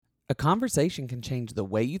A conversation can change the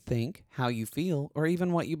way you think, how you feel, or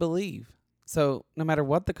even what you believe. So, no matter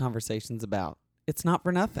what the conversation's about, it's not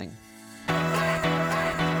for nothing.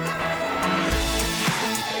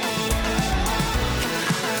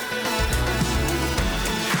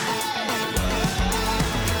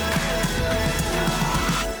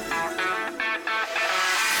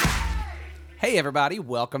 Hey everybody,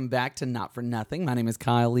 welcome back to Not For Nothing. My name is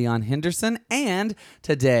Kyle Leon Henderson, and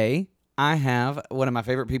today I have one of my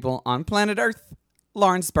favorite people on planet Earth,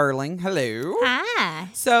 Lauren Sperling. Hello. Hi.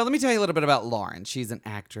 So let me tell you a little bit about Lauren. She's an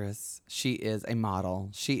actress. She is a model.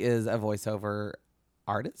 She is a voiceover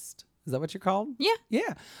artist. Is that what you're called? Yeah.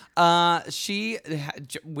 Yeah. I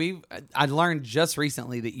learned just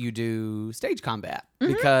recently that you do stage combat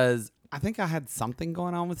because I think I had something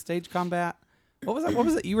going on with stage combat. What was it? What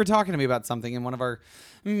was it? You were talking to me about something in one of our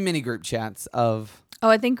mini group chats of. Oh,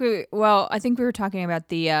 I think we were talking about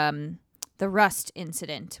the Rust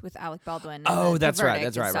incident with Alec Baldwin. Oh, the that's right. verdict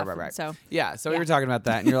That's right. and stuff. Right. So yeah. So we yeah. were talking about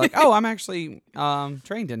that, and you're like, "Oh, I'm actually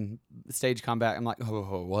trained in stage combat." I'm like,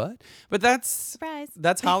 "Oh, what?" But that's surprise.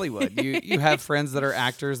 That's Hollywood. You have friends that are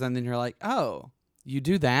actors, and then you're like, "Oh, you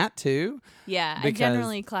do that too?" Yeah, I Because-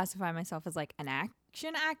 generally classify myself as like an action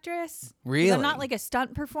actress. 'Cause Really? I'm not like a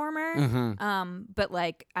stunt performer. Mhm. But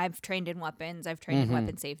like I've trained in weapons. I've trained in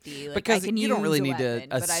weapon safety. Like Because I can you use don't really a need weapon,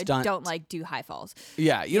 a but I stunt. don't like do high falls.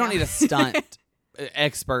 Yeah, you don't Yeah. need a stunt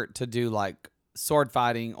expert to do like sword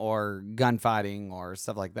fighting or gun fighting or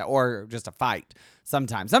stuff like that, or just a fight.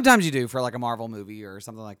 Sometimes you do for like a Marvel movie or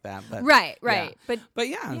something like that. But Right. yeah. But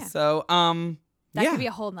yeah. Yeah. So that yeah. could be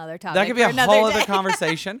a whole nother topic. That could be for a another whole day. other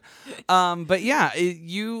conversation. But yeah,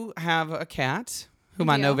 you have a cat whom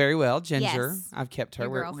I know do. very well, Ginger. Yes. I've kept her.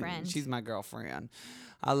 Your We're- girlfriend. She's my girlfriend.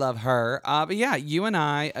 I love her. But yeah, you and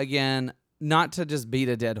I, again, not to just beat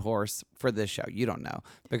a dead horse for this show. You don't know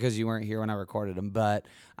because you weren't here when I recorded them. But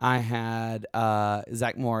I had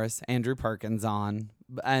Zach Morris, Andrew Perkins on.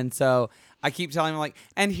 And so I keep telling him, like,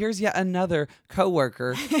 and here's yet another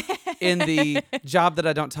coworker in the job that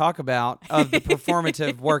I don't talk about of the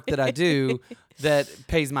performative work that I do that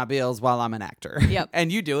pays my bills while I'm an actor. Yep.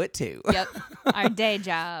 And you do it too. Yep. Our day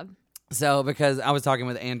job. So because I was talking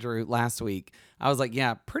with Andrew last week, I was like,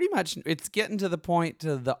 yeah, pretty much it's getting to the point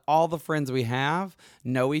to all the friends we have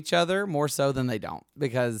know each other more so than they don't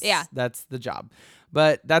because that's the job.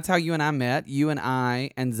 But that's how you and I met. You and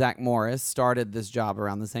I and Zach Morris started this job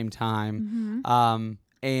around the same time.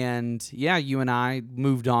 And yeah, you and I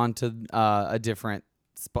moved on to a different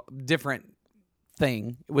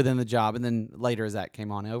thing within the job, and then later Zach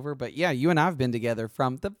came on over. But yeah, you and I have been together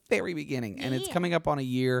from the very beginning, and it's Yeah. coming up on a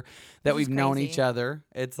year that Which is we've known crazy. each other.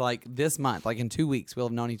 It's like this month, like in 2 weeks, we'll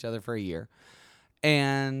have known each other for a year.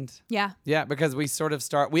 And Yeah. yeah, because we sort of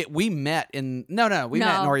we met in met in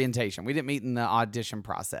No. orientation. We didn't meet in the audition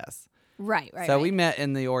process. Right. So right. we met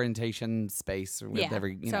in the orientation space with Yeah.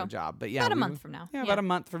 every So, job. But yeah, about a month from now. Yeah, about a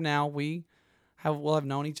month from now we'll have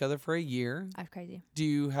known each other for a year. That's crazy. Do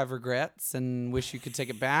you have regrets and wish you could take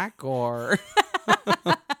it back, or?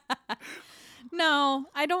 No,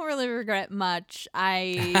 I don't really regret much.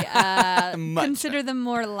 I Much. consider them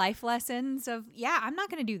more life lessons of, I'm not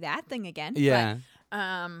going to do that thing again. Yeah.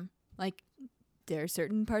 But, like, there are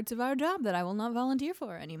certain parts of our job that I will not volunteer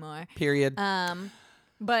for anymore. Period.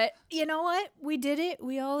 But you know what? We did it.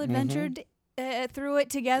 We all adventured through it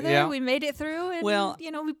together. Yeah. We made it through. And, Well,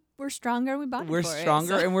 we're stronger. We bonded We're for it,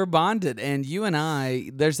 stronger so- and we're bonded. And you and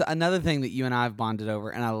I, there's another thing that you and I have bonded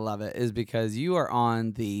over, and I love it, is because you are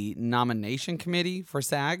on the nomination committee for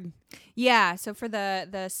SAG. Yeah, so for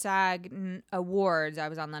the SAG awards, I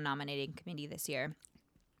was on the nominating committee this year.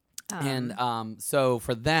 And so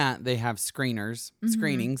for that, they have screenings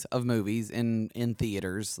of movies in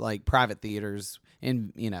theaters, like private theaters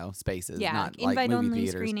in spaces, not like invite movie only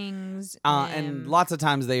theaters. screenings. And lots of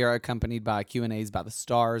times they are accompanied by Q&As by the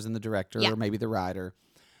stars and the director or maybe the writer.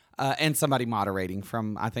 And somebody moderating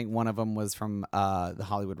from, I think one of them was from the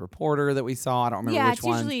Hollywood Reporter that we saw. I don't remember which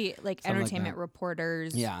one. Yeah, it's usually like Something like entertainment that.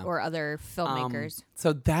 reporters Yeah. or other filmmakers.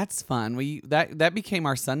 So that's fun. That became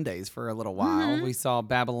our Sundays for a little while. We saw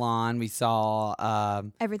Babylon. We saw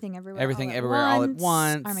Everything Everywhere Everything all at Everywhere All at Once,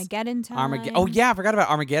 Once. Armageddon Time. Oh yeah, I forgot about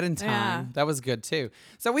Armageddon Time. Yeah. That was good too.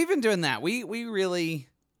 So we've been doing that. We really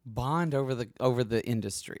bond over the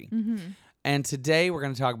industry. Mm-hmm. And today we're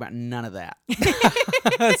going to talk about none of that.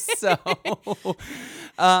 So,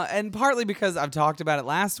 and partly because I've talked about it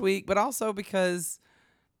last week, but also because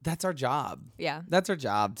that's our job. Yeah. That's our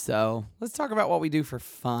job. So let's talk about what we do for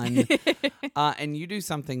fun. And you do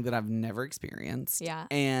something that I've never experienced. Yeah.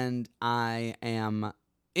 And I am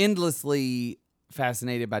endlessly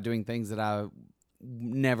fascinated by doing things that I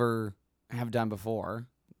never have done before.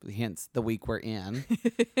 hence the week we're in.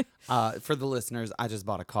 For the listeners, I just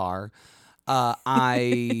bought a car.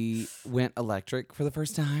 I went electric for the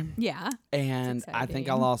first time. Yeah. And I think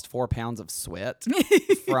I exciting. lost 4 pounds of sweat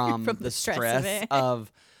from From the stress of stress it.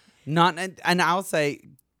 of not. And I'll say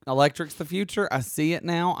electric's the future. I see it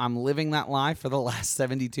now. I'm living that life for the last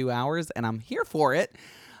 72 hours and I'm here for it.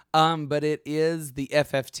 But it is the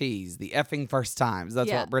FFTs, the effing first times. That's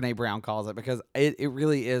Yeah. what Brene Brown calls it because it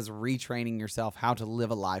really is retraining yourself how to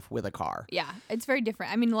live a life with a car. Yeah, it's very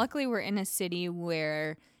different. I mean, luckily we're in a city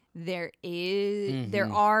where there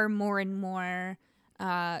are more and more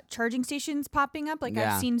charging stations popping up. Like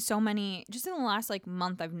Yeah. I've seen so many just in the last like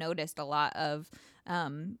month. I've noticed a lot of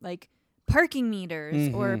like parking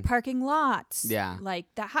meters or parking lots. Yeah. like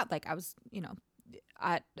that. Like I was,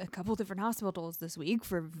 at a couple different hospitals this week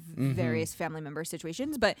for various family member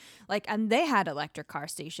situations, but like, and they had electric car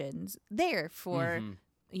stations there for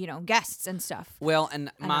guests and stuff. Well,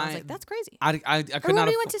 and And I was like, that's crazy. I Or could when not.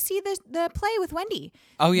 we went to see the play with Wendy.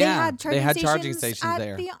 Oh yeah, they had charging stations at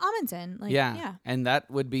there. the Amundsen. Like, Yeah. And that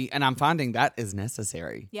would be, and I'm finding that is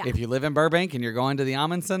necessary. Yeah. If you live in Burbank and you're going to the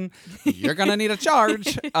Amundsen, you're going to need a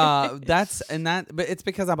charge. But it's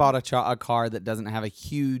because I bought a car that doesn't have a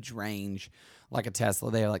huge range like a Tesla.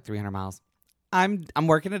 They have like 300 miles. I'm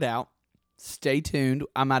working it out. Stay tuned.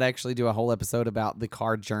 I might actually do a whole episode about the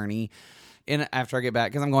car journey after I get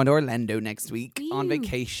back because I'm going to Orlando next week on Woo.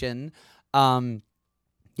 vacation. Yeah,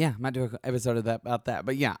 I might do an episode of that about that.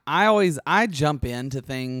 But yeah, I jump into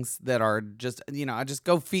things that are just, I just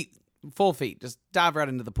go full feet, just dive right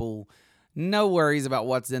into the pool. No worries about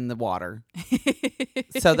what's in the water.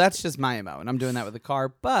 So that's just my MO, and I'm doing that with the car.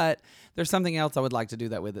 But there's something else I would like to do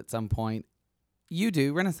that with at some point. You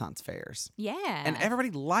do Renaissance fairs. Yeah. And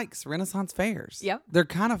everybody likes Renaissance fairs. Yep. They're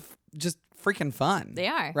kind of just freaking fun. They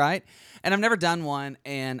are. Right? And I've never done one,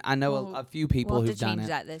 and I know a few people we'll have who've to done change it.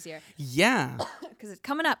 that this year Yeah. because it's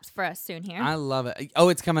coming up for us soon here. I love it. Oh,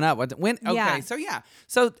 it's coming up. When? Okay. Yeah. So yeah.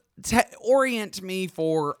 So orient me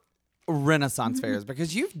for Renaissance fairs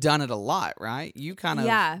because you've done it a lot, right? You kind of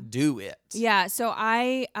Yeah. do it. Yeah. So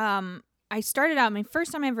I started out. My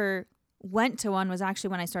first time I ever went to one was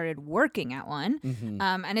actually when I started working at one.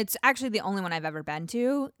 And it's actually the only one I've ever been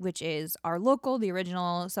to, which is our local, the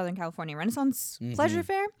original Southern California Renaissance Pleasure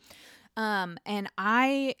Fair. And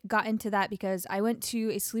I got into that because I went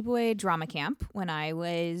to a sleepaway drama camp when I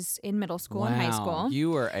was in middle school and high school.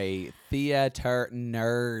 You were a theater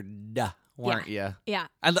nerd, weren't you? Yeah.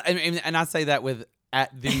 And I say that with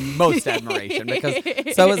the most admiration because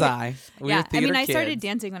so was I. We were theater I started kids.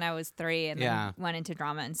 dancing when I was 3 and Yeah. then went into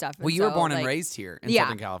drama and stuff. Well, And you were so, born and like, raised here in Yeah.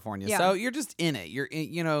 Southern California, Yeah. so you're just in it. You're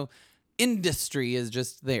in, industry is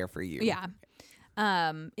just there for you. Yeah.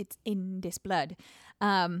 It's in this blood.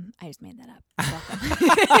 I just made that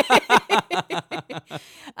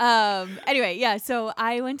up. Anyway, yeah. So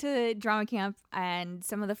I went to drama camp, and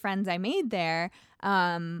some of the friends I made there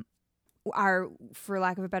are, for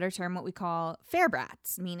lack of a better term, what we call fair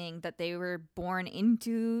brats, meaning that they were born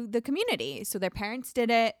into the community. So their parents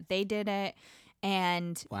did it, they did it,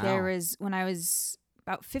 and Wow. there was, when I was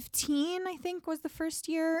about 15, I think was the first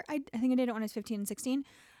year. I think I did it when I was 15 and 16.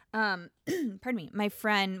 Pardon me. My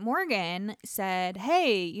friend Morgan said,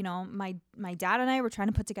 "Hey, my dad and I were trying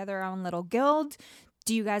to put together our own little guild.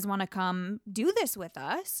 Do you guys want to come do this with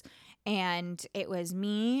us?" And it was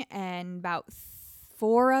me and about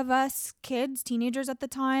 4 of us kids, teenagers at the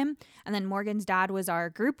time, and then Morgan's dad was our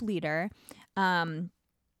group leader. And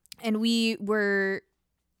we were,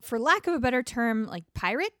 for lack of a better term, like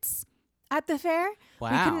pirates at the fair. Wow.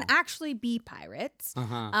 We couldn't actually be pirates.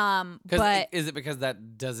 But is it because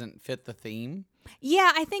that doesn't fit the theme?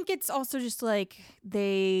 Yeah, I think it's also just like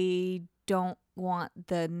they don't want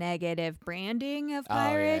the negative branding of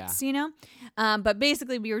pirates, But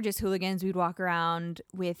basically, we were just hooligans. We'd walk around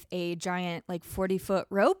with a giant, like 40-foot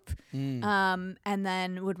rope, and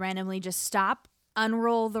then would randomly just stop,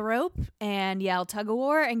 unroll the rope, and yell tug of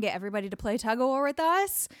war, and get everybody to play tug of war with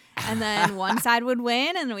us. And then one side would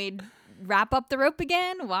win, and we'd wrap up the rope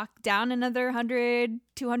again, walk down another 100,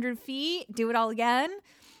 200 feet, do it all again.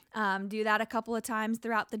 Do that a couple of times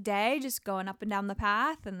throughout the day, just going up and down the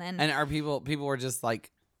path, and then. And are people were just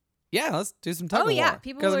like, yeah, let's do some tug of war. Oh yeah,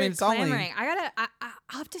 people were it's clamoring. I'll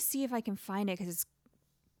have to see if I can find it because it's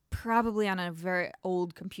probably on a very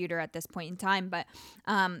old computer at this point in time. But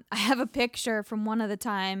I have a picture from one of the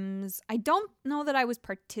times. I don't know that I was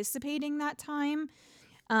participating that time.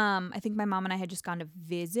 I think my mom and I had just gone to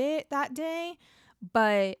visit that day,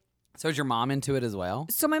 but. So is your mom into it as well?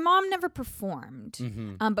 So my mom never performed,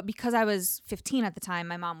 but because I was 15 at the time,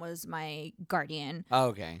 my mom was my guardian. Oh,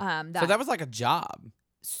 okay. So that was like a job.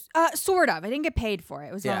 Sort of. I didn't get paid for it.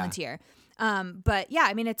 It was Yeah. volunteer. But yeah,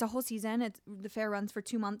 I mean, it's a whole season. The fair runs for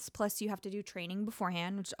 2 months, plus you have to do training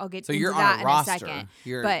beforehand, which I'll get So into you're on that a in roster. a second.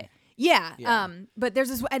 You're- But yeah, Yeah. but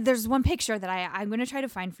there's one picture that I'm going to try to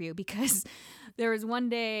find for you because there was one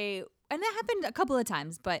day, and that happened a couple of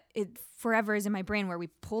times, but it forever is in my brain, where we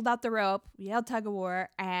pulled out the rope, we yelled tug of war,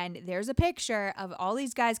 and there's a picture of all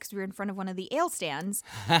these guys because we were in front of one of the ale stands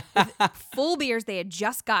with full beers they had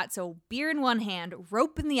just got. So beer in one hand,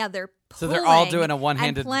 rope in the other. So they're all pulling doing a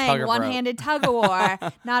one-handed and playing tug of rope. one-handed tug of war.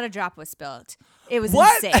 Not a drop was spilled. It was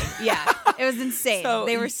What? insane. Yeah, it was insane. So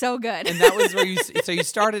they were so good. And that was where you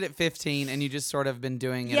started at 15 and you just sort of been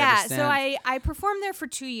doing it Yeah, ever since. so I performed there for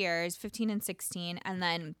 2 years, 15 and 16, and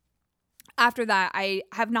then after that I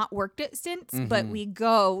have not worked it since, but we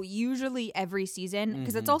go usually every season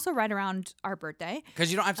because it's also right around our birthday.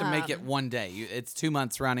 Because you don't have to make it one day. It's 2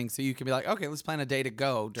 months running, so you can be like, okay, let's plan a day to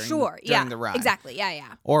go during the ride. Exactly.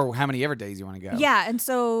 Yeah. Or how many ever days you want to go. Yeah, and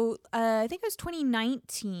so I think it was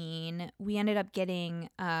 2019 we ended up getting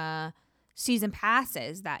season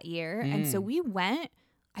passes that year, and so we went,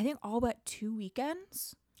 I think, all but 2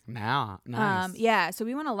 weekends. Now, nice. Yeah, so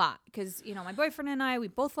we went a lot because, my boyfriend and I, we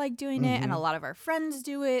both like doing it, and a lot of our friends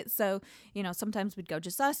do it. So, sometimes we'd go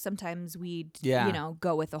just us. Sometimes we'd,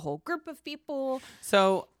 go with a whole group of people.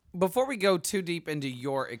 So before we go too deep into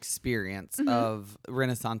your experience of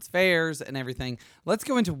Renaissance fairs and everything, let's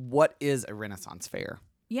go into what is a Renaissance fair.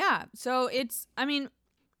 Yeah, so it's,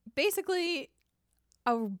 basically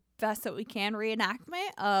a best that we can reenactment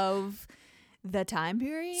of the time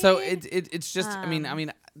period. So it's just,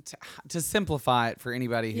 to simplify it for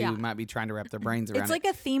anybody who might be trying to wrap their brains around it's like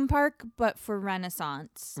a theme park, but for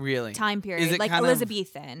Renaissance. Really? Time period. Is it like kind of-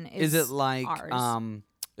 Elizabethan. Is it like ours.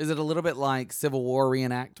 Is it a little bit like Civil War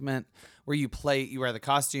reenactment where you wear the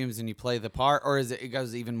costumes and you play the part, or it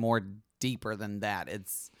goes even more deeper than that?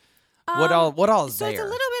 It's what all is so there? it's a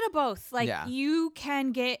little bit of both. Like Yeah. you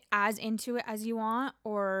can get as into it as you want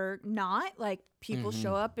or not. Like people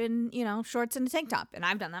show up in, shorts and a tank top, and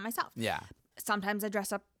I've done that myself. Yeah. Sometimes I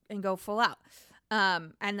dress up and go full out.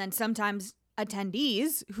 And then sometimes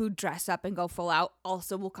attendees who dress up and go full out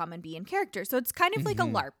also will come and be in character. So it's kind of like a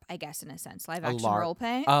LARP, I guess, in a sense. Live action role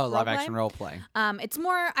play. Oh, live action role play. It's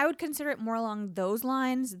more, I would consider it more along those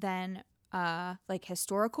lines than like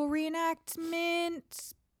historical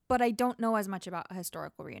reenactment. But I don't know as much about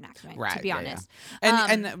historical reenactment, to be honest.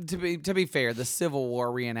 And to be fair, the Civil War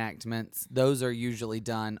reenactments, those are usually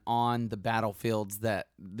done on the battlefields, the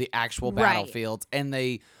actual battlefields, and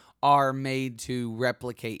they are made to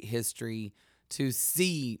replicate history, to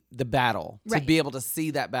see the battle, to be able to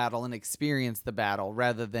see that battle and experience the battle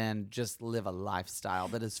rather than just live a lifestyle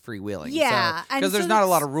that is freewheeling. Yeah. Because there's not a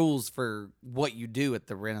lot of rules for what you do at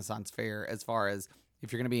the Renaissance Fair as far as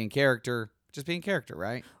if you're going to be in character. Just be in character,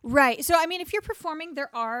 right? Right. So, if you're performing,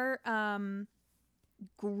 there are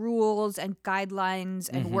rules and guidelines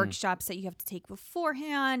and workshops that you have to take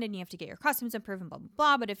beforehand, and you have to get your costumes approved and blah, blah,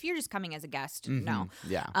 blah. But if you're just coming as a guest, no.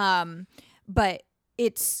 Yeah. But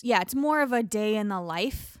it's more of a day in the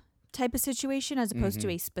life type of situation as opposed to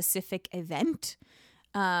a specific event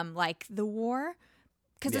like the war.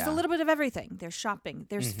 Because there's a little bit of everything. There's shopping.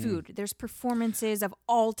 There's food. There's performances of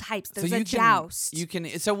all types. There's a joust.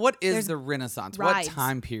 So what is the Renaissance? rides. What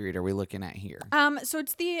time period are we looking at here? So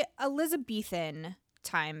it's the Elizabethan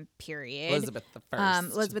time period. Elizabeth the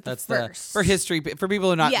First. Elizabeth the That's First. for history, for people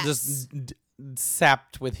who are not Yes. just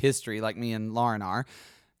sapped with history like me and Lauren are.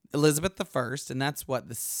 Elizabeth the First, and that's what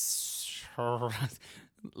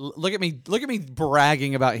look at me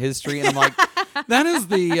bragging about history, and I'm like, that is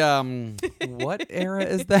the what era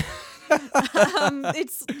is that?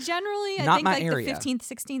 It's generally, I Not think, my like area. the 15th,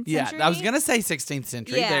 16th Yeah, century. I was gonna say 16th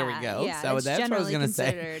century. There we go. Yeah, So it's that's what I was generally gonna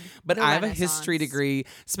say. considered But the I have a history Renaissance. degree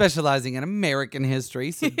specializing in American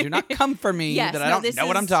history, so do not come for me Yes, that I no, don't this know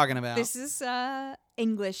what I'm is- talking about. This is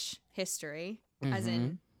English history, as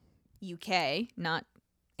in UK, not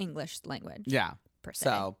English language. Yeah. Per se.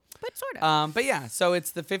 So, But sort of. but yeah, so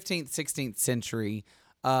it's the 15th, 16th century,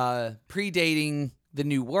 predating the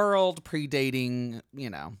New World, predating,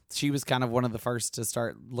 she was kind of one of the first to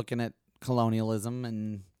start looking at colonialism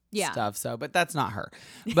and stuff. So, but that's not her.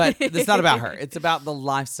 But it's not about her. It's about the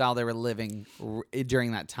lifestyle they were living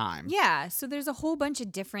during that time. Yeah, so there's a whole bunch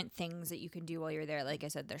of different things that you can do while you're there. Like I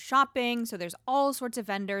said, there's shopping. So there's all sorts of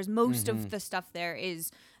vendors. Most of the stuff there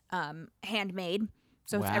is handmade.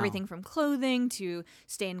 So it's Wow. everything from clothing to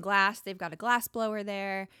stained glass. They've got a glass blower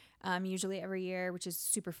there, usually every year, which is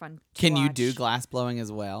super fun to Can you watch. do glass blowing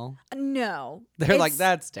as well? No. They're like, It's-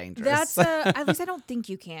 that's dangerous. That's at least I don't think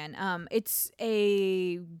you can. It's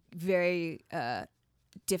a very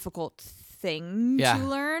difficult thing Yeah. to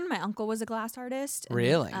learn. My uncle was a glass artist. And,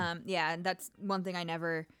 Really? yeah, and that's one thing I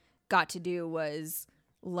never got to do was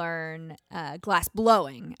learn glass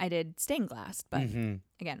blowing. I did stained glass, but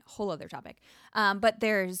again, whole other topic. But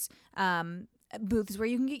there's booths where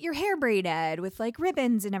you can get your hair braided with like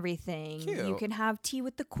ribbons and everything. Cute. You can have tea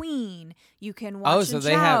with the queen. You can watch so and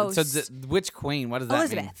they have. joust. So which queen? What does that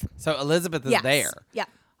Elizabeth. mean? So Elizabeth is Yes. there. Yeah.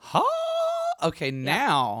 Huh? Okay,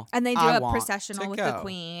 now And they do I a want processional to with go. the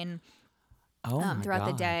queen my throughout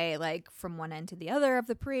the God. day, like from one end to the other of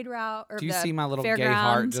the parade route. Or Do you the see my little gay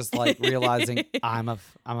heart fairground. just like realizing I'm a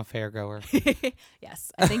fairgoer?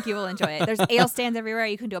 Yes, I think you will enjoy it. There's ale stands everywhere.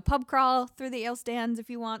 You can do a pub crawl through the ale stands if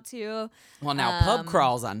you want to. Well, now pub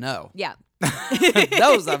crawls I know. Yeah.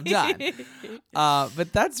 Those I've done.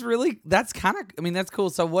 But that's kind of, I mean, that's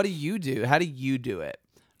cool. So what do you do? How do you do it?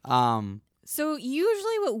 So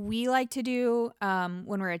usually what we like to do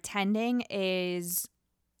when we're attending is,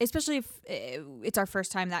 especially if it's our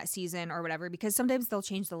first time that season or whatever, because sometimes they'll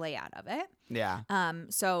change the layout of it. Yeah.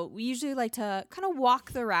 So we usually like to kind of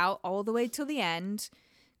walk the route all the way till the end,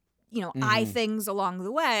 eye things along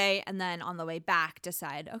the way, and then on the way back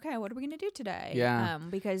decide, okay, what are we going to do today? Yeah.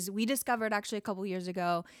 Because we discovered actually a couple years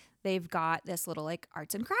ago, they've got this little like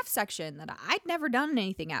arts and crafts section that I'd never done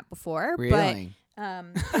anything at before. Really? But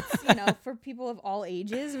it's, for people of all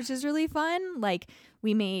ages, which is really fun. Like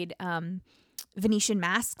we made Venetian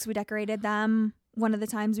masks. We decorated them one of the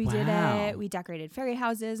times we did Wow. it. We decorated fairy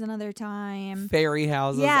houses another time. Fairy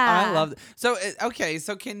houses. Yeah. I love. So okay.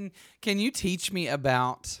 So can you teach me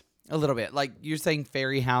about a little bit? Like you're saying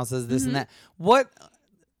fairy houses, this and that. What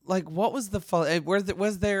was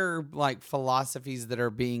was there like philosophies that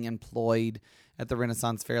are being employed at the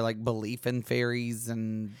Renaissance Fair, like belief in fairies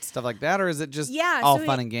and stuff like that, or is it just all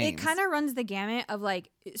fun and games? It kind of runs the gamut of like,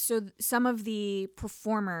 so some of the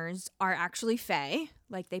performers are actually fae,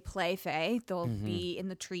 like they play fae. They'll be in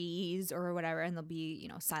the trees or whatever, and they'll be,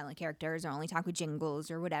 silent characters or only talk with jingles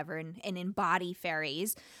or whatever, and embody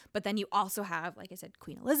fairies. But then you also have, like I said,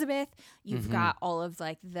 Queen Elizabeth. You've got all of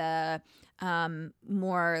like the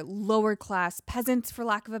more lower class peasants, for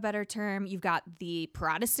lack of a better term. You've got the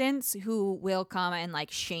Protestants who will come and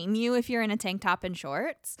like shame you if you're in a tank top and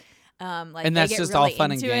shorts. And they that's get just really all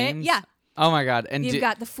fun and into it. games? Yeah. Oh my God. And You've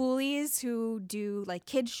got the Foolies who do like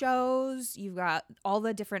kid shows. You've got all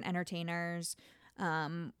the different entertainers.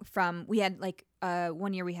 We had like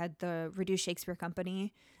 1 year we had the Reduced Shakespeare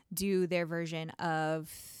Company do their version of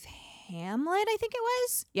Hamlet, I think it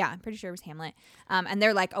was. Yeah, I'm pretty sure it was Hamlet. And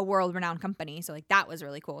they're like a world-renowned company, so like that was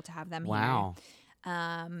really cool to have them wow.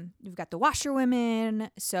 here. You've got the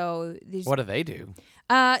washerwomen. So What do they do?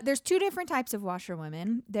 there's two different types of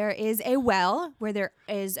washerwomen. There is a well where there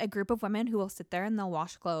is a group of women who will sit there and they'll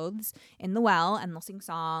wash clothes in the well and they'll sing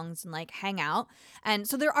songs and like hang out. And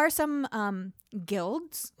so there are some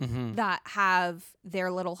guilds that have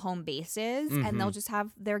their little home bases and they'll just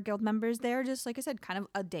have their guild members there, just like I said, kind of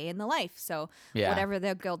a day in the life. So whatever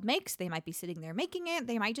their guild makes, they might be sitting there making it.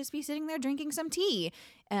 They might just be sitting there drinking some tea,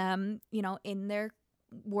 in their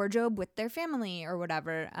wardrobe with their family or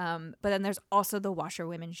whatever. But then there's also the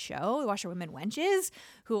washerwomen show, the washerwomen wenches,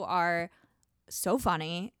 who are so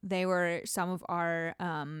funny. They were some of our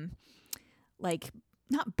like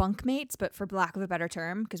not bunkmates, but for lack of a better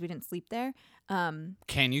term, because we didn't sleep there.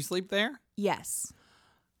 Can you sleep there? Yes.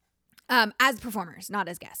 As performers, not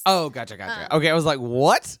as guests. Oh, gotcha. Okay, I was like,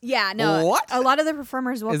 what? Yeah, no. What? A lot of the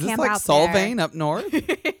performers will Is this camp like out Solvang there. up north?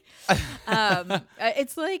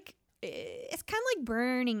 It's kind of like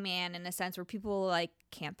Burning Man in a sense, where people like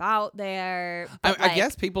camp out there. I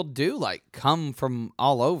guess people do like come from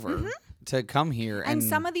all over to come here, and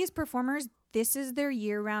some of these performers, this is their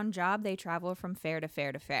year-round job. They travel from fair to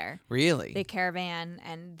fair to fair. Really? They caravan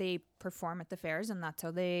and they perform at the fairs, and that's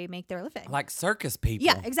how they make their living. Like circus people.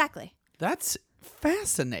 Yeah, exactly. That's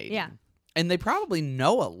fascinating. Yeah. And they probably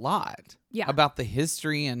know a lot about the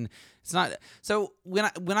history, and it's not so when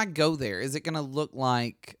I go there, is it gonna look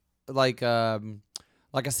like a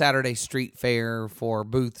Saturday street fair for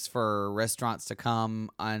booths for restaurants to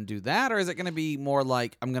come and do that, or is it gonna be more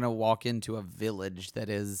like I'm gonna walk into a village that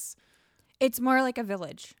is It's more like a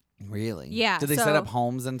village. really? Yeah, Do they set up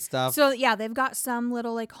homes and stuff? So yeah, they've got some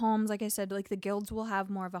little like homes. Like I said, like the guilds will have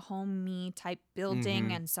more of a homey type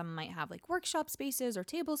building, and some might have like workshop spaces or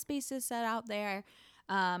table spaces set out there.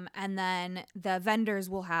 And then the vendors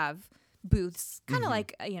will have booths, kind of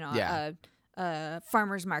like a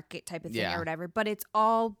farmer's market type of thing or whatever. But it's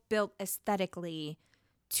all built aesthetically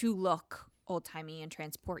to look old timey and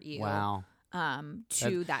transport you. Wow.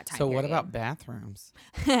 to that time. So period. what about bathrooms?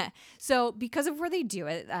 So because of where they do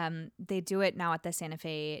it now at the Santa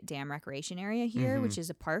Fe Dam Recreation Area here, which is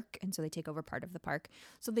a park, and so they take over part of the park.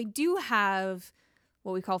 So they do have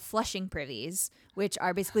what we call flushing privies, which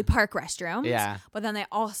are basically park restrooms. Yeah. But then they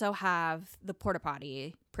also have the porta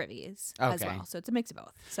potty privies as well. So it's a mix of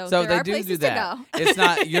both. So they there are do places that. to go. It's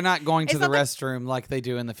not you're not going to It's the not restroom like they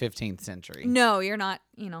do in the 15th century. No, you're not,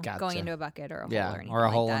 Gotcha. going into a bucket or a hole or anything or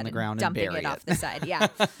a hole like in that the ground and dumping bury it off the side. Yeah.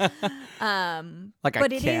 Like a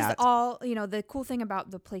but it is cat. all, the cool thing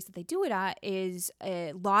about the place that they do it at is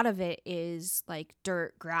a lot of it is like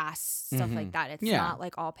dirt, grass, stuff like that. It's not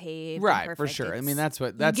like all paved. Right, and for perfect. sure. I mean, It's-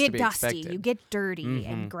 that's you to get be dusty, expected. you get dirty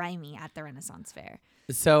and grimy at the Renaissance Fair.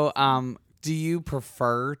 So, do you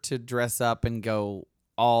prefer to dress up and go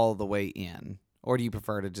all the way in, or do you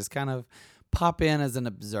prefer to just kind of pop in as an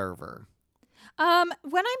observer? When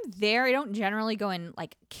I'm there, I don't generally go in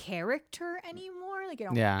like character anymore. Like I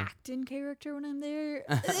don't act in character when I'm there.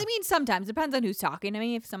 I mean, sometimes depends on who's talking to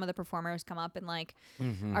me. If some of the performers come up and like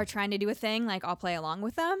are trying to do a thing, like I'll play along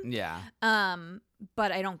with them. Yeah.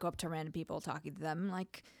 But I don't go up to random people talking to them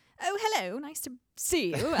like, "Oh, hello, nice to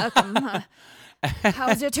see you. Welcome.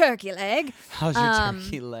 How's your turkey leg? How's your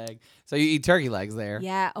turkey leg? So you eat turkey legs there?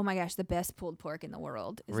 Yeah. Oh my gosh, the best pulled pork in the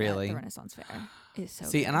world is at the Renaissance Fair. It's so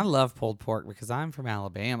good. And I love pulled pork because I'm from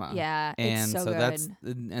Alabama. Yeah, and it's so good. That's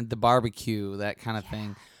and the barbecue, that kind of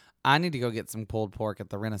thing. I need to go get some pulled pork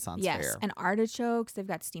at the Renaissance Fair. Yes, and artichokes. They've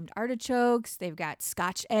got steamed artichokes. They've got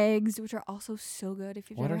Scotch eggs, which are also so good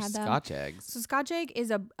if you've never had them. What are Scotch eggs? So Scotch egg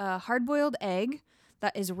is a hard-boiled egg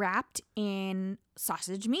that is wrapped in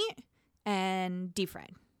sausage meat and deep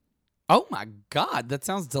fried. Oh my God, that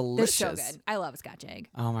sounds delicious. They're so good. I love Scotch egg.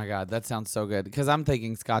 Oh my God, that sounds so good. Because I'm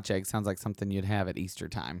thinking Scotch egg sounds like something you'd have at Easter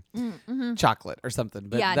time, chocolate or something.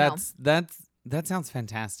 But that sounds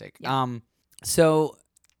fantastic. Yeah. So,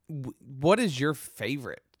 what is your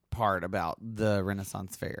favorite part about the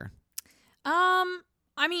Renaissance Fair?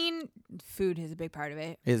 I mean, food is a big part of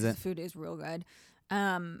it. Is it? Food is real good.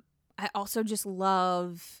 I also just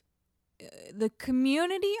love the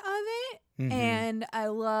community of it. And I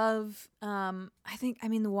love, the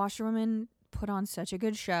washerwomen put on such a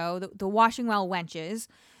good show. The Washing Well Wenches,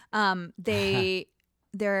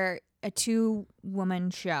 they're a 2-woman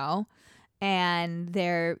show, and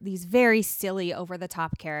they're these very silly,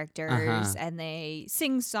 over-the-top characters, and they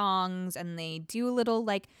sing songs, and they do a little,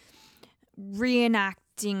 like,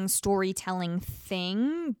 reenacting storytelling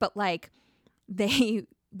thing, but, like, they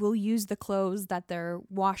will use the clothes that they're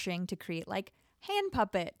washing to create, like, hand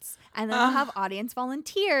puppets, and then they'll have audience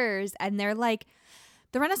volunteers, and they're like,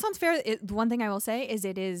 the Renaissance Fair, the one thing I will say is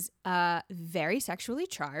it is very sexually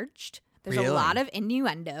charged. There's a lot of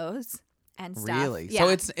innuendos and stuff. Really? Yeah.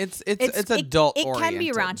 So it's adult it oriented. can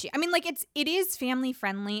be raunchy. I mean, like it is family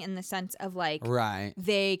friendly in the sense of like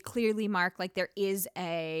they clearly mark like there is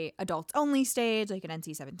a adults only stage, like an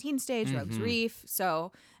NC-17 stage, Rogues Reef.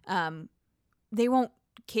 So they won't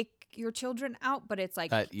kick your children out, but it's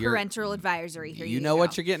like parental advisory here. You know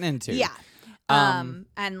what you're getting into. Yeah.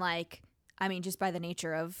 And like, I mean, just by the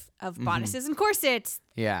nature of bodices and corsets,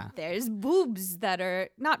 there's boobs that are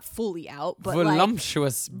not fully out, but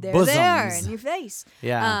voluptuous like, they're bosoms. there in your face.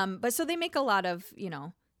 Yeah. But so they make a lot of,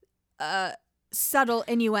 subtle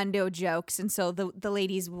innuendo jokes, and so the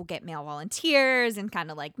ladies will get male volunteers and kind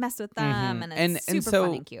of like mess with them, and it's super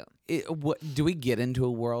fun and cute. Do we get into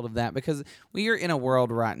a world of that? Because we are in a world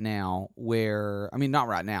right now where, I mean, not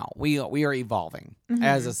right now. We are evolving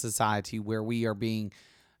as a society where we are being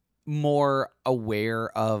more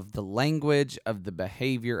aware of the language, of the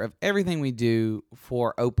behavior, of everything we do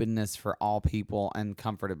for openness for all people and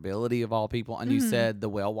comfortability of all people. And you said the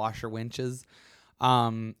whale washer winches.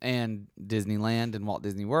 And Disneyland and Walt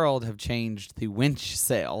Disney World have changed the winch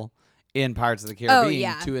sale in Pirates of the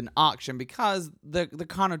Caribbean to an auction because the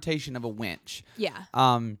connotation of a winch. Yeah.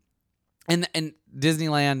 And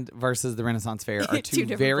Disneyland versus the Renaissance Fair are two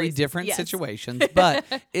very different situations. But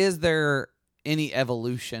is there any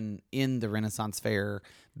evolution in the Renaissance Fair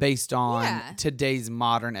based on today's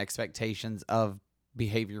modern expectations of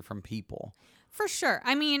behavior from people? For sure.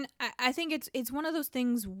 I mean, I think it's one of those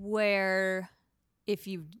things where if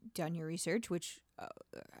you've done your research, which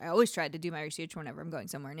I always try to do my research whenever I'm going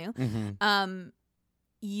somewhere new,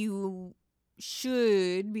 you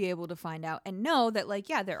should be able to find out and know that, like,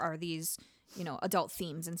 there are these, adult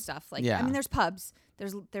themes and stuff. Like, I mean, there's pubs.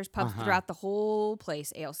 There's pubs throughout the whole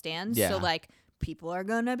place, ale stands. So, like, people are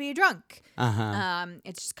going to be drunk.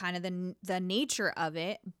 It's just kind of the nature of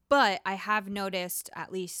it. But I have noticed,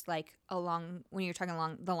 at least, like, when you're talking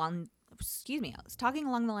along the excuse me, I was talking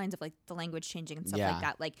along the lines of like the language changing and stuff Yeah. like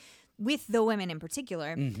that. Like with the women in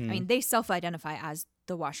particular, I mean, they self-identify as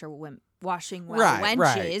the washing well wenches.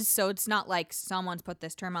 Right. So it's not like someone's put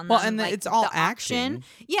this term on Well, them. and like it's all the action.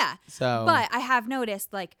 auction. Yeah. So, But I have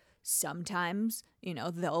noticed like sometimes,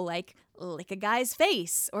 they'll like lick a guy's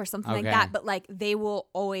face or something like Okay. that. But like they will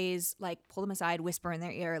always like pull them aside, whisper in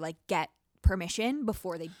their ear, like get permission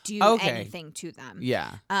before they do Okay. anything to them.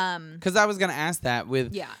 yeah. Because I was going to ask that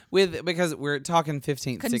because we're talking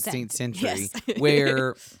 15th, Consent. 16th century Yes.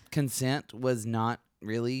 where consent was not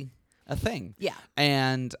really a thing. Yeah.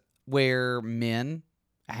 And where men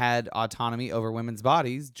had autonomy over women's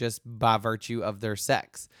bodies just by virtue of their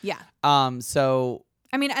sex. Yeah. So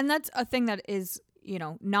I mean, and that's a thing that is,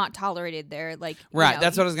 not tolerated there. Like, right,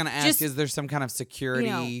 that's what I was going to ask. just, Is there some kind of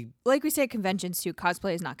security? Like we say at conventions too,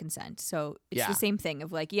 cosplay is not consent. So it's Yeah. the same thing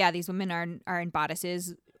of like, these women are in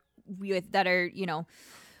bodices that are,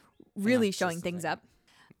 really it's showing just things like-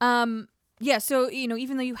 up. Yeah. So,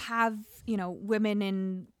 even though you have, women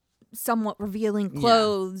in somewhat revealing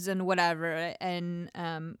clothes and whatever, and,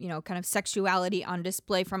 kind of sexuality on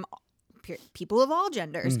display from people of all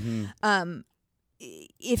genders, Mhm.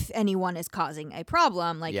 if anyone is causing a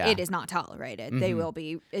problem, like Yeah. it is not tolerated. They will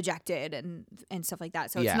be ejected and stuff like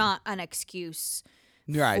that. So Yeah. it's not an excuse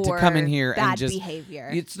Right, for to come in here bad and just behavior.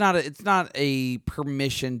 It's not a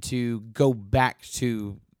permission to go back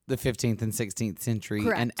to the 15th and 16th century and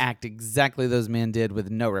Correct. act exactly those men did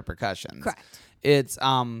with no repercussions. Correct. It's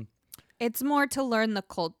It's more to learn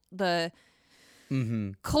the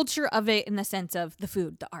mhm. culture of it in the sense of the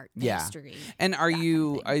food, the art, the Yeah. history. And are that kind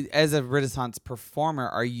you of thing. as a Renaissance performer,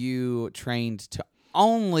 are you trained to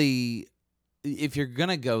only, if you're going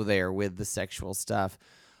to go there with the sexual stuff,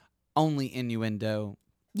 only innuendo,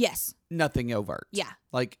 Yes. nothing overt? Yeah.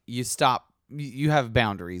 Like you stop, you have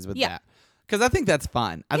boundaries with Yeah. that. Because I think that's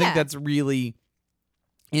fun. I think Yeah. that's really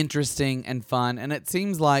interesting and fun. And it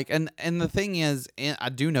seems like, and the thing is, and I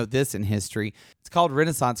do know this in history, it's called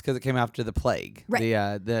Renaissance because it came after the plague. Right.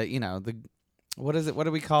 The what is it? What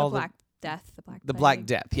do we call The Black Death, the Black Plague.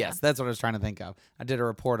 Death? Yes, Yeah. that's what I was trying to think of. I did a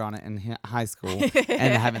report on it in high school,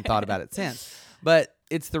 and I haven't thought about it since. But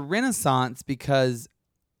it's the Renaissance because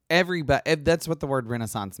that's what the word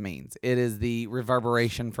Renaissance means. It is the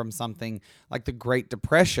reverberation from something like the Great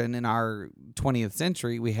Depression in our 20th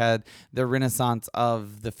century. We had the Renaissance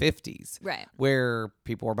of the 50s, Right. where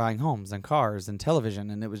people were buying homes and cars and television,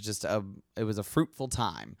 and it was just a fruitful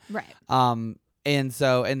time. Right. And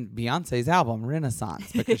Beyonce's album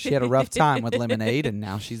Renaissance, because she had a rough time with Lemonade and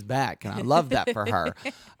now she's back, and I love that for her.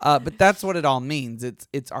 But that's what it all means.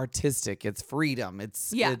 It's artistic, it's freedom.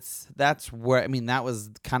 That's where that was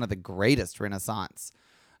kind of the greatest Renaissance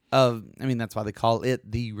that's why they call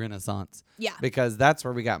it the Renaissance. Yeah. Because that's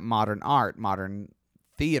where we got modern art, modern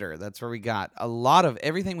theater. That's where we got a lot of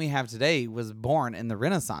everything we have today was born in the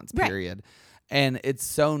Renaissance period. And it's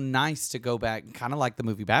so nice to go back, kind of like the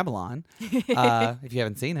movie Babylon. If you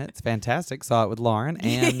haven't seen it, it's fantastic. Saw it with Lauren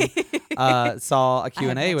and saw a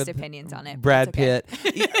Q&A I have with mixed opinions on it. but Brad it's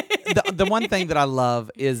okay. Pitt. The one thing that I love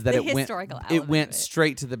is that The it went historical element went of it.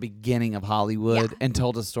 straight to the beginning of Hollywood Yeah. and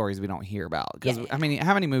told us stories we don't hear about. Because Yeah.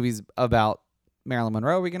 how many movies about Marilyn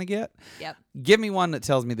Monroe are we gonna get? Yep. Give me one that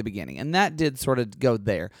tells me the beginning, and that did sort of go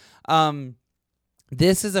there.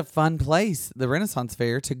 This is a fun place, the Renaissance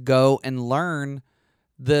Fair, to go and learn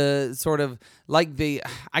the sort of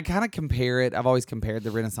I kind of compare it. I've always compared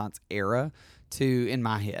the Renaissance era to, in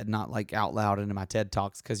my head, not like out loud and in my TED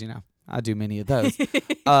Talks, because I do many of those.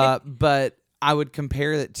 But I would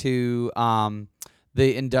compare it to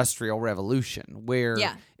the Industrial Revolution, where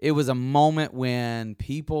it was a moment when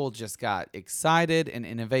people just got excited and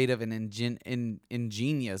innovative and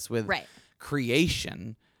ingenious with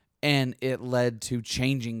creation. And it led to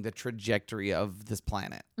changing the trajectory of this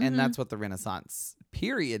planet. Mm-hmm. And that's what the Renaissance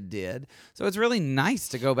period did. So it's really nice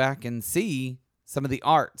to go back and see some of the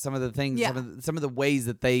art, some of the things, some of the ways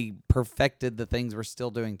that they perfected the things we're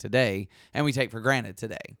still doing today and we take for granted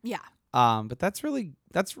today. Yeah. But that's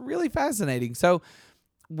really fascinating. So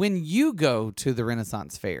when you go to the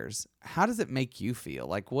Renaissance fairs, how does it make you feel?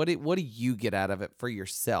 Like what do you get out of it for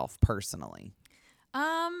yourself personally?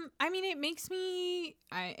 It makes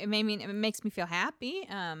me feel happy,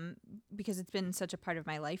 because it's been such a part of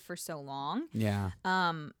my life for so long. Yeah.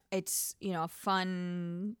 It's, a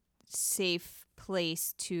fun, safe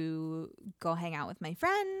place to go hang out with my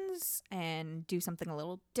friends and do something a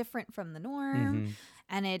little different from the norm. Mm-hmm.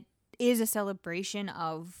 And it is a celebration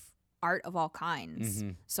of art of all kinds.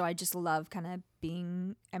 Mm-hmm. So I just love kind of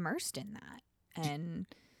being immersed in that and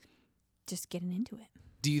just getting into it.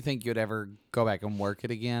 Do you think you'd ever go back and work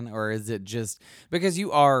it again? Or is it just because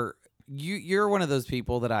you are you're one of those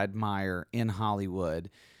people that I admire in Hollywood,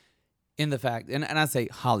 in the fact, and I say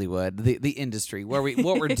Hollywood, the industry where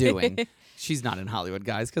what we're doing. She's not in Hollywood,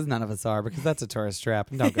 guys, because none of us are, because that's a tourist trap,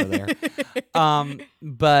 and don't go there.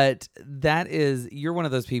 But you're one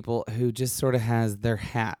of those people who just sort of has their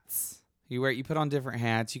hats. You put on different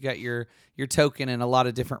hats. You got your token in a lot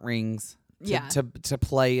of different rings to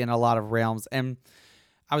play in a lot of realms. And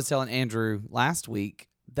I was telling Andrew last week,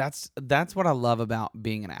 that's what I love about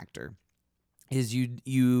being an actor, is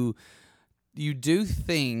you do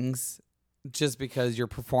things just because you're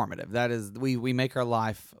performative. That is, we make our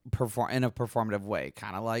life perform in a performative way,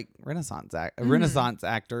 kind of like Renaissance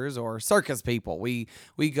actors or circus people. We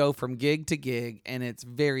go from gig to gig, and it's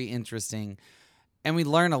very interesting, and we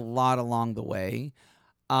learn a lot along the way.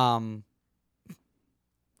 I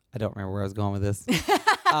don't remember where I was going with this.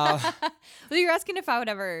 Well, you're asking if I would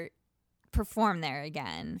ever perform there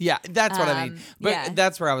again. Yeah, that's what I mean. But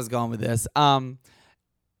that's where I was going with this. Do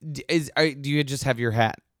you just have your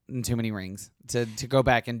hat in too many rings to go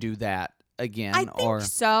back and do that again? I think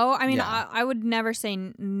so. I mean, I would never say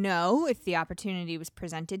no if the opportunity was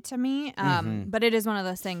presented to me. But it is one of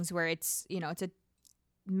those things where it's a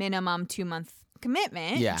minimum 2-month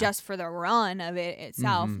commitment just for the run of it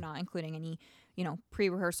itself, not including any,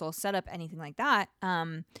 pre-rehearsal setup, anything like that.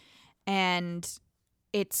 And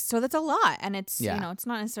that's a lot, and it's it's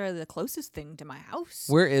not necessarily the closest thing to my house.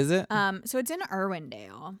 Where is it? So it's in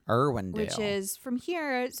Irwindale, which is from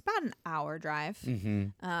here. It's about an hour drive.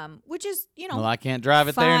 Which is Well, I can't drive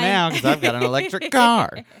it there now because I've got an electric car.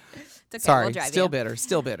 It's okay, Sorry, we'll drive still you.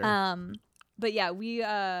 bitter. But yeah, we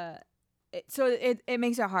it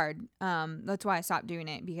makes it hard. That's why I stopped doing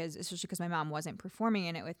it, especially because my mom wasn't performing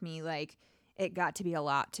in it with me. Like, it got to be a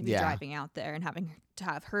lot to be driving out there and having to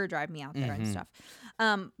have her drive me out there and stuff.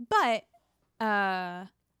 But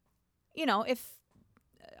if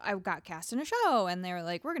I got cast in a show and they were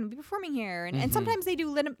like, we're going to be performing here. And sometimes they do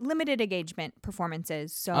limited engagement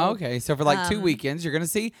performances. So okay. So for like 2 weekends, you're going to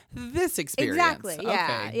see this experience. Exactly.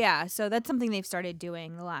 Yeah. Okay. Yeah. So that's something they've started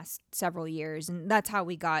doing the last several years. And that's how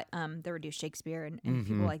we got the Reduced Shakespeare and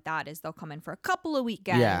people like that, is they'll come in for a couple of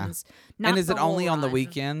weekends. Yeah. And is it only on the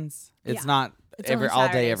weekends? It's not all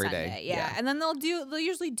day, every day. Yeah. And then they'll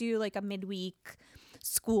usually do like a midweek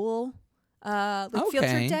school field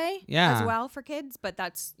trip day as well for kids, but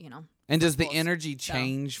that's and does the energy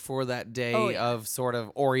change for that day of sort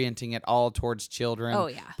of orienting it all towards children? Oh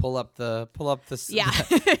yeah. Pull up the pull up the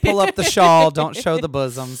shawl, don't show the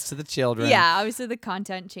bosoms to the children. Yeah, obviously the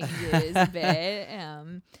content changes a bit.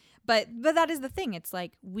 But that is the thing. It's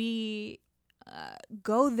like we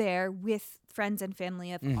go there with friends and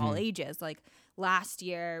family of all ages. Like last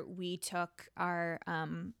year we took our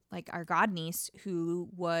godniece, who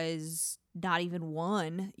was not even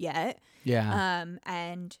 1 yet. Yeah.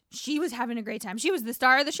 And she was having a great time. She was the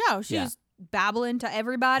star of the show. She was babbling to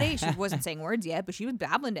everybody. She wasn't saying words yet, but she was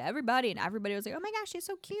babbling to everybody, and everybody was like, "Oh my gosh, she's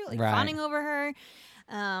so cute!" Like fawning over her.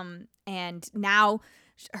 And now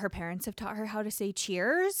her parents have taught her how to say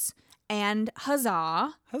cheers and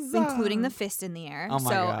huzzah, including the fist in the air. Oh my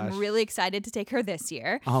gosh. I'm really excited to take her this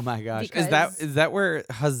year. Oh my gosh. Is that where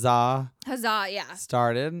huzzah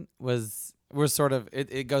started? We're sort of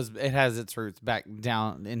it has its roots back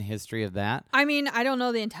down in history of that. I mean, I don't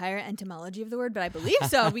know the entire etymology of the word, but I believe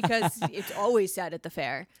so, because it's always said at the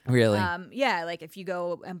fair. Really? Yeah, like if you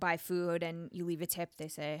go and buy food and you leave a tip, they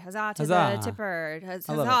say huzzah to the tipper,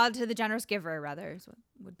 huzzah to the generous giver, rather, is what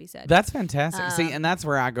would be said. That's fantastic. See, and that's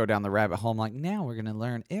where I go down the rabbit hole. I'm like, now we're gonna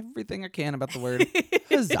learn everything I can about the word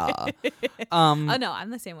huzzah. Oh no, I'm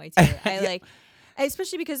the same way too.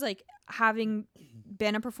 Especially because, like, having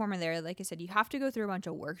been a performer there, like I said, you have to go through a bunch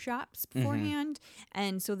of workshops beforehand.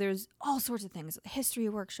 And so there's all sorts of things: history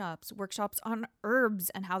workshops on herbs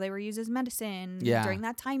and how they were used as medicine during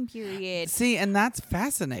that time period. See, and that's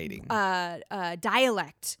fascinating.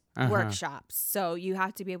 Dialect workshops. So you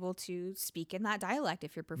have to be able to speak in that dialect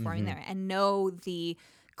if you're performing there, and know the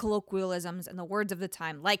colloquialisms and the words of the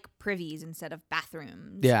time, like privies instead of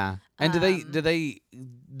bathrooms. Yeah. And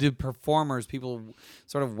do performers, people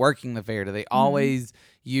sort of working the fair, do they always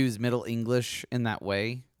use Middle English in that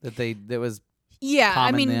way that was common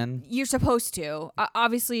I mean, then? You're supposed to.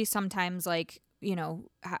 Obviously, sometimes, like,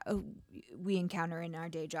 we encounter in our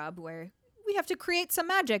day job where we have to create some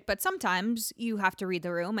magic, but sometimes you have to read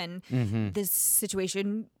the room, and this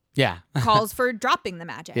situation calls for dropping the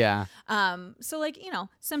magic. Yeah. So, like,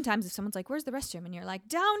 sometimes if someone's like, "Where's the restroom?" and you're like,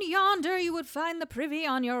 "Down yonder you would find the privy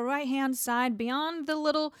on your right hand side beyond the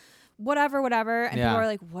little whatever," and people are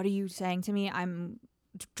like, "What are you saying to me? I'm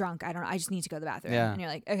drunk. I don't know. I just need to go to the bathroom. Yeah. And you're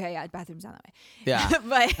like, okay, yeah, the bathroom's down that way. Yeah.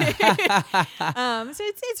 But so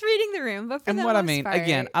it's reading the room. But for and the what I most mean, part,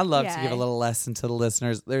 again, I love to yeah. give a little lesson to the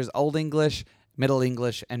listeners. There's Old English, Middle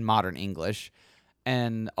English, and Modern English.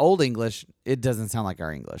 And Old English, it doesn't sound like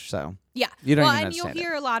our English, so Yeah. you don't well, even and you'll understand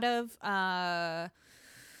hear a lot of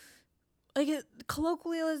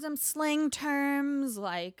colloquialism, slang terms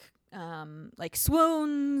like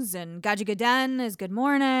swoons and gajigaden is good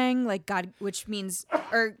morning, like God, which means,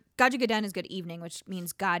 or gajigaden is good evening, which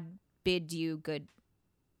means God bid you good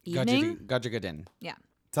evening. Gajigadin. Yeah.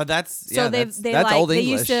 So that's that's like, Old they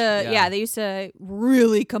English. used to they used to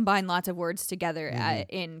really combine lots of words together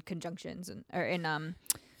in conjunctions or in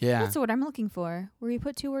what's the word I'm looking for? Where you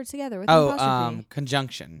put two words together with an apostrophe.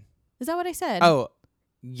 Conjunction. Is that what I said? Oh,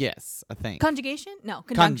 yes, I think. Conjugation? No,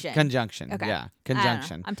 conjunction. Conjunction. Okay. Yeah,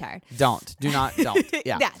 conjunction. I'm tired. Do not.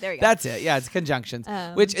 Yeah. Yeah, there you go. That's it. Yeah, it's conjunctions.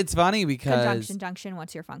 Which it's funny because conjunction, junction.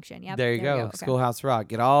 What's your function? Yep. There you go. Okay. Schoolhouse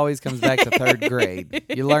Rock. It always comes back to third grade.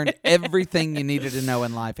 You learned everything you needed to know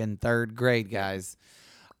in life in third grade, guys.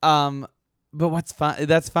 But what's fun?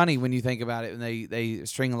 That's funny when you think about it. And they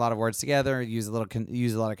string a lot of words together. Use a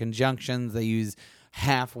lot of conjunctions. They use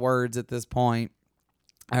half words at this point,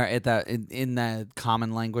 or at that in the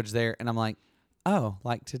common language there. And I'm like, oh,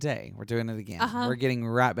 like today we're doing it again. We're getting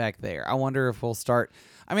right back there. I wonder if we'll start.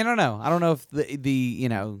 I mean, I don't know. I don't know if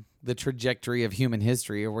the trajectory of human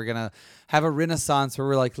history, or we're gonna have a renaissance where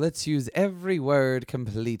we're like, let's use every word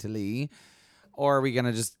completely, or are we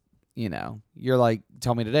gonna just, you're like,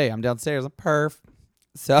 tell me today, I'm downstairs, I'm perf.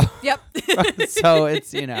 So yep. So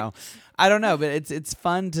it's, I don't know, but it's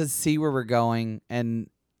fun to see where we're going and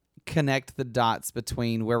connect the dots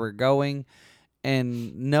between where we're going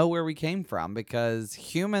and know where we came from, because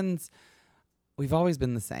humans, we've always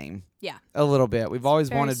been the same. Yeah. A little bit. We've always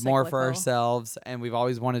wanted cyclical. more for ourselves, and we've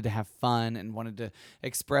always wanted to have fun and wanted to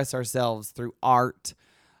express ourselves through art.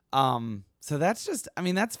 So that's just,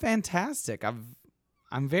 that's fantastic.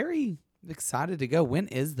 I'm very excited to go. When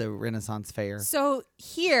is the Renaissance Fair? So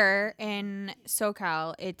here in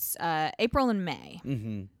SoCal, it's April and May.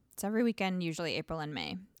 Mm-hmm. It's every weekend, usually April and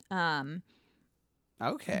May.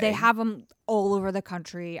 Okay. They have them all over the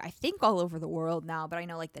country. I think all over the world now, but I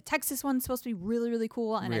know like the Texas one's supposed to be really, really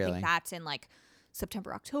cool. And I think that's in like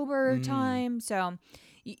September, October time. So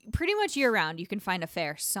pretty much year round, you can find a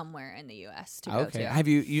fair somewhere in the U.S. to go to. Have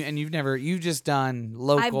you've just done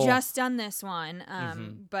local? I've just done this one,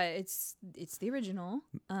 but it's the original.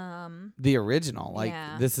 The original,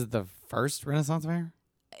 this is the first Renaissance Fair?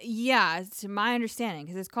 Yeah, to my understanding,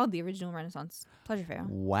 because it's called the original Renaissance Pleasure Fair.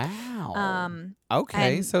 Wow.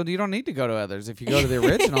 Okay, so you don't need to go to others. If you go to the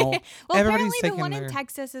original, well, everybody's apparently the one in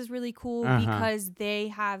Texas is really cool because they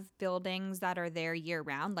have buildings that are there year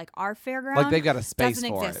round, like our fairground. Like they've got a space doesn't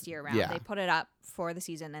for exist it. year round. Yeah. They put it up for the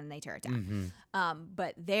season and they tear it down.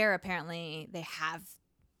 But there apparently they have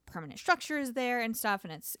permanent structures there and stuff,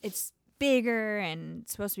 and it's bigger and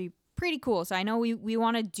it's supposed to be pretty cool. So I know we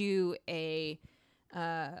want to do a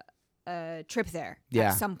trip there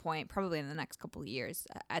at some point, probably in the next couple of years.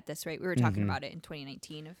 At this rate, we were talking about it in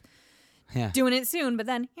 2019 of doing it soon, but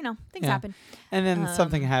then things happen, and then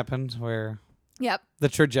something happened where the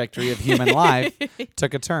trajectory of human life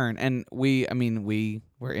took a turn, and we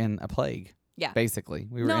were in a plague. Basically,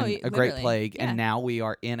 we were in a great plague, and now we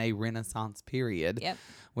are in a Renaissance period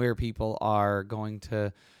where people are going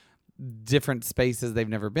to different spaces they've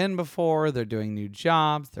never been before. They're doing new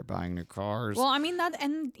jobs. They're buying new cars. Well,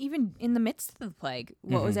 and even in the midst of the plague,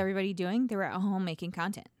 what was everybody doing? They were at home making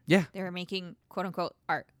content. Yeah. They were making quote unquote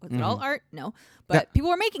art. Was it all art? No. But people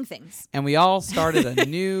were making things. And we all started a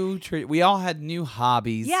new we all had new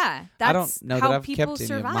hobbies. Yeah. That's I don't know how that I've people kept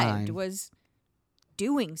survived, any of mine. was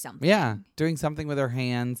doing something. Yeah. Doing something with their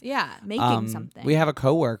hands. Yeah. Making something. We have a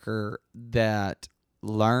coworker that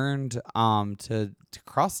learned to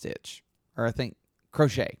cross stitch, or I think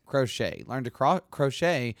crochet, learned to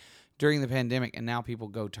crochet during the pandemic, and now people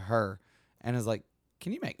go to her and is like,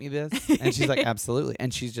 can you make me this? And she's like, absolutely,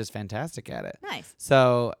 and she's just fantastic at it. Nice.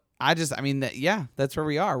 So that's where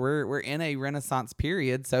we are. We're in a Renaissance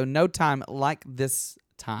period, so no time like this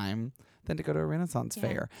time than to go to a Renaissance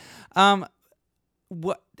fair.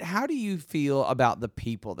 How do you feel about the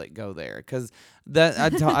people that go there? Because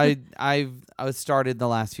I've started the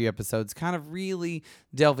last few episodes kind of really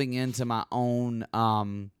delving into my own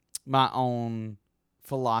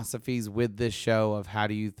philosophies with this show of how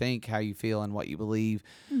do you think, how you feel, and what you believe.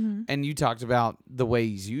 And you talked about the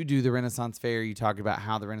ways you do the Renaissance Fair. You talked about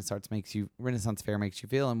how the Renaissance Fair makes you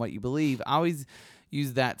feel and what you believe. I always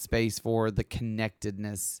use that space for the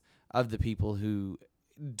connectedness of the people who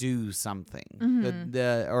do something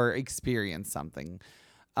or experience something.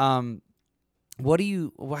 What do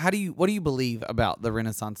you believe about the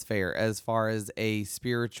Renaissance Fair as far as a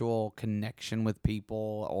spiritual connection with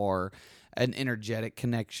people or an energetic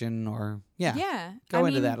connection or go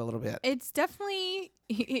into that a little bit. It's definitely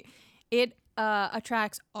it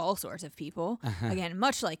attracts all sorts of people. Again,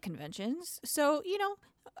 much like conventions. So,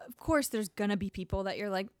 of course there's gonna be people that you're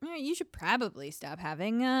like, you should probably stop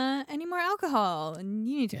having any more alcohol and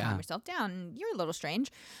you need to calm yourself down. You're a little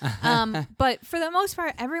strange. But for the most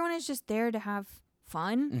part, everyone is just there to have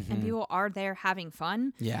fun and people are there having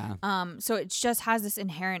fun. Yeah. So it just has this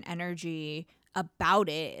inherent energy about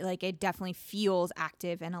it. Like it definitely feels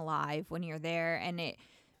active and alive when you're there, and it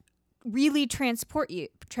really transports you.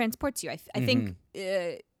 I think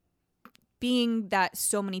being that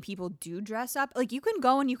so many people do dress up, like you can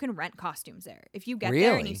go and you can rent costumes there. If you get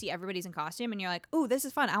there and you see everybody's in costume and you're like, oh, this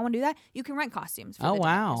is fun, I want to do that, you can rent costumes for the day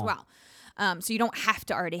as well. So you don't have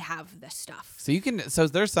to already have this stuff. So you can. So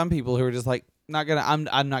there's some people who are just like, I'm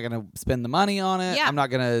not gonna spend the money on it. Yeah. I'm not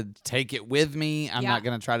gonna take it with me. I'm not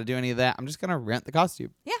gonna try to do any of that. I'm just gonna rent the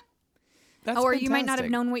costume. Yeah. That's or fantastic. You might not have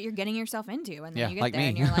known what you're getting yourself into, and then you get like there me.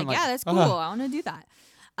 and you're like, like yeah, that's cool. I want to do that.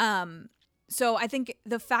 So I think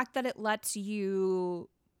the fact that it lets you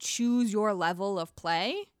choose your level of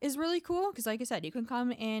play is really cool because, like I said, you can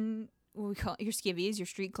come in what we call your skivvies, your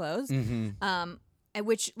street clothes.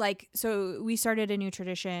 Which so we started a new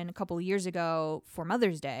tradition a couple of years ago for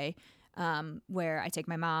Mother's Day, where I take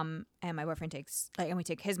my mom and my boyfriend and we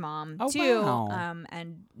take his mom too. Wow.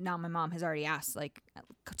 And now my mom has already asked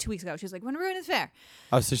 2 weeks ago. She was like, "When are we going to the fair?"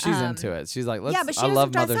 Oh, so she's into it. She's like, "Let's." Yeah, but she I doesn't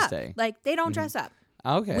love dress Mother's up. Day. Like they don't dress up.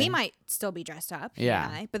 Okay. We might still be dressed up,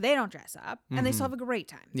 but they don't dress up, and they still have a great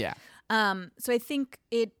time. Yeah. So I think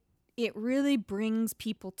it really brings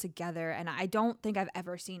people together, and I don't think I've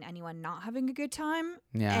ever seen anyone not having a good time.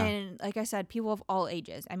 Yeah. And like I said, people of all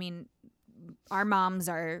ages. I mean, our moms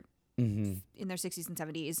are in their 60s and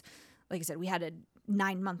 70s. Like I said, we had a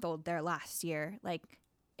 9-month-old there last year. Like,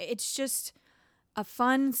 it's just a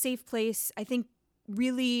fun, safe place. I think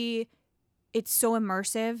really it's so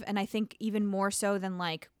immersive, and I think even more so than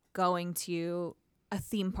like going to a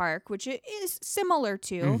theme park, which it is similar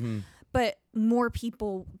to, but more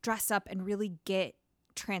people dress up and really get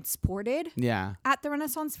transported at the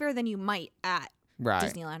Renaissance Fair than you might at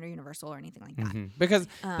Disneyland or Universal or anything like that. Because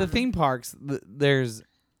the theme parks, there's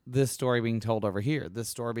this story being told over here, this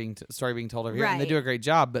story being told over here, and they do a great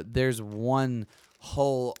job, but there's one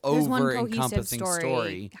whole over-encompassing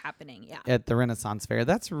story happening at the Renaissance Fair.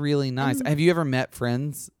 That's really nice. Have you ever met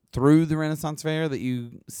friends through the Renaissance Fair that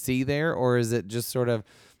you see there, or is it just sort of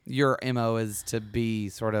your MO is to be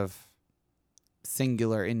sort of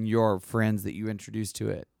singular in your friends that you introduce to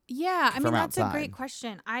it? Yeah, I mean, that's outside? A great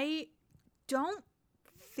question. I don't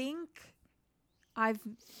think I've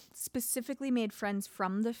specifically made friends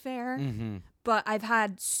from the fair, but I've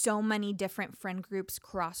had so many different friend groups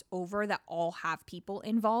cross over that all have people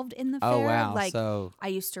involved in the fair. Oh, wow. Like, I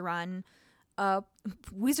used to run a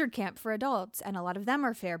wizard camp for adults, and a lot of them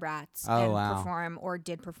are fair brats and perform or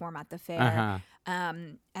did perform at the fair.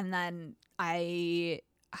 And then I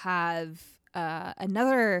have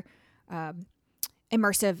another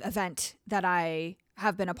immersive event that I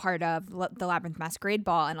have been a part of, the Labyrinth Masquerade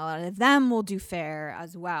Ball, and a lot of them will do fair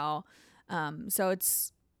as well. So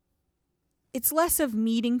it's less of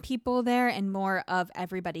meeting people there and more of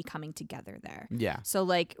everybody coming together there. Yeah. So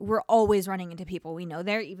like we're always running into people we know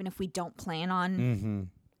there, even if we don't plan on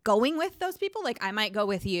going with those people. Like I might go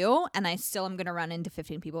with you, and I still am going to run into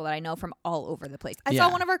 15 people that I know from all over the place. I saw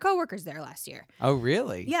one of our coworkers there last year. Oh,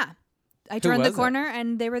 really? Yeah. I turned the corner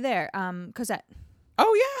and they were there. Cosette.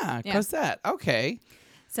 Oh, yeah. Cosette. Okay.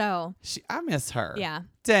 So I miss her. Yeah.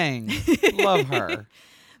 Dang. Love her.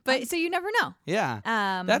 But so you never know. Yeah.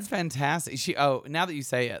 That's fantastic. Now that you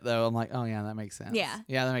say it though, I'm like, oh yeah, that makes sense. Yeah.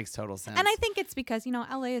 Yeah, that makes total sense. And I think it's because,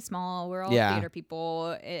 LA is small. We're all theater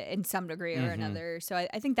people in some degree or another. So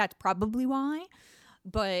I think that's probably why.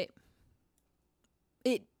 But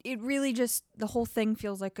it really just, the whole thing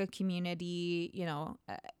feels like a community,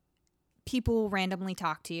 people randomly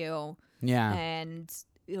talk to you. Yeah. And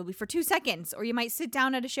it'll be for 2 seconds, or you might sit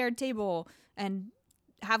down at a shared table and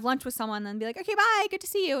have lunch with someone and be like, okay, bye, good to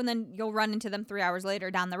see you. And then you'll run into them 3 hours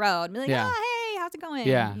later down the road and be like, hey, how's it going?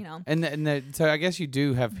 Yeah. So I guess you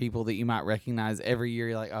do have people that you might recognize every year.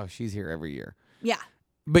 You're like, oh, she's here every year. Yeah.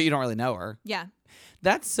 But you don't really know her. Yeah.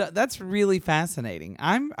 That's really fascinating.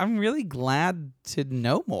 I'm really glad to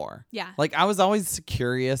know more. Yeah. Like I was always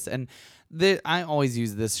curious, and I always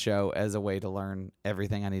use this show as a way to learn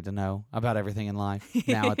everything I need to know about everything in life.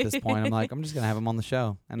 Now at this point, I'm like, I'm just gonna have him on the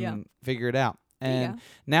show and figure it out. And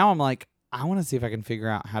now I'm like, I want to see if I can figure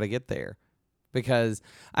out how to get there. because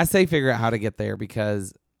I say figure out how to get there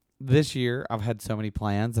because this year I've had so many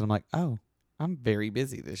plans and I'm like, oh, I'm very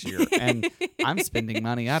busy this year and I'm spending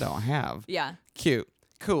money I don't have. Yeah. Cute.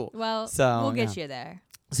 Cool. Well, so, we'll get you there.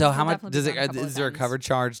 So We'll how much definitely does be it? going a couple Is there a events. cover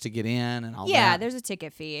charge to get in and all that? Yeah, there's a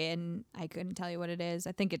ticket fee, and I couldn't tell you what it is.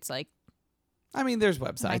 I think it's like I mean, there's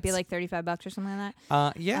websites. it might be like $35 or something like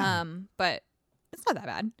that. Yeah. But it's not that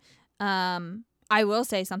bad. I will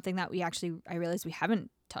say something that I realized we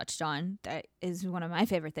haven't touched on that is one of my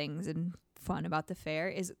favorite things and fun about the fair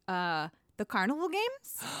is the carnival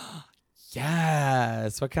games.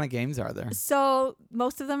 Yes. What kind of games are there? So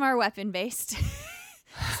most of them are weapon based.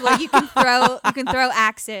 So like you can throw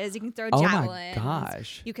axes, you can throw javelins. Oh my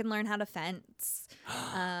gosh. You can learn how to fence.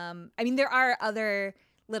 I mean, there are other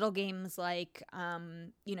little games like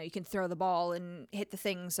you can throw the ball and hit the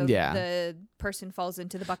thing so the person falls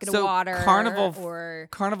into the bucket of water.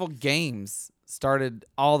 Carnival games started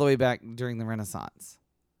all the way back during the Renaissance.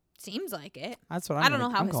 Seems like it. That's what I don't know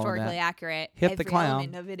how historically accurate Hit every the clown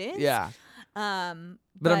element of it is. Yeah.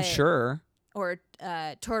 But I'm sure. Or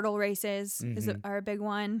turtle races are a big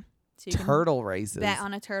one. So you turtle races. Bet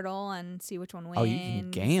on a turtle and see which one wins. Oh, you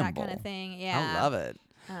can gamble. That kind of thing. Yeah. I love it.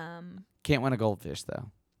 Can't win a goldfish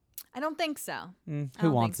though. I don't think so.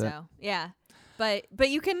 Who wants it? So. Yeah. But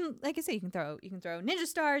you can, like I said, you can throw ninja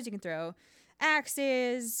stars, you can throw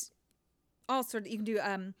axes, all sorts. You can do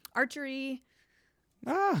archery.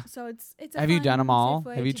 So it's. Have you done them all?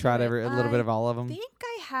 Have you tried a little bit of all of them? I think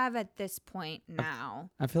I have at this point now.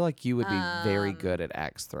 I feel like you would be very good at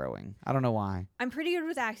axe throwing. I don't know why. I'm pretty good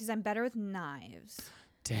with axes. I'm better with knives.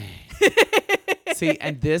 Dang. See,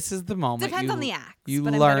 and this is the moment. Depends on the axe. You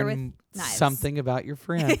but learn something about your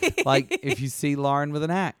friend. Like if you see Lauren with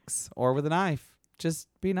an axe or with a knife, just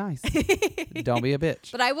be nice. Don't be a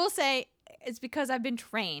bitch. But I will say it's because I've been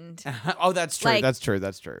trained. Oh, that's true. Like, that's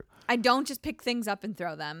true. I don't just pick things up and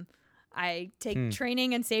throw them. I take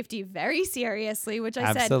training and safety very seriously, which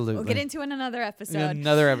I said we'll get into in another episode.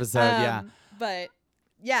 Yeah. But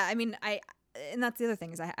yeah, I mean, and that's the other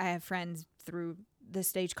thing is I have friends through the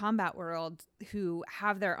stage combat world who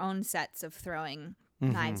have their own sets of throwing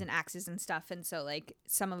knives and axes and stuff. And so like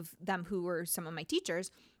some of them who were some of my teachers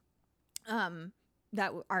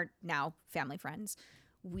that are now family friends,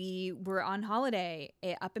 we were on holiday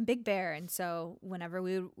up in Big Bear. And so whenever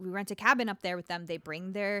we rent a cabin up there with them, they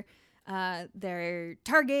bring their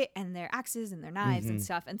target and their axes and their knives and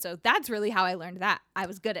stuff. And so that's really how I learned that I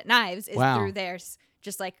was good at knives is through theirs,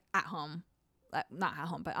 just like at home, not at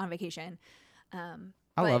home, but on vacation.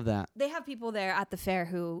 I love that. They have people there at the fair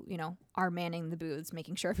who, are manning the booths,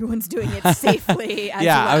 making sure everyone's doing it safely as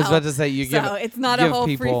well. I was about to say so it's not a whole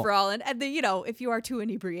free-for-all. And if you are too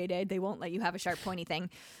inebriated, they won't let you have a sharp, pointy thing.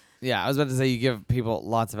 Yeah, I was about to say you give people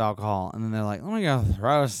lots of alcohol, and then they're like, let me go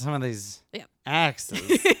throw some of these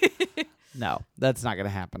axes. No, that's not going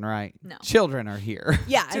to happen, right? No. Children are here.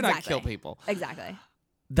 Yeah, Do not kill people. Exactly.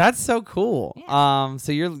 That's so cool. Yeah.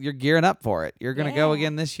 So you're gearing up for it. You're gonna go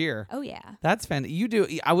again this year. Oh yeah. That's fantastic. You do.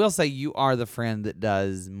 I will say you are the friend that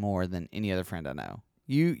does more than any other friend I know.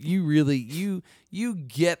 You really you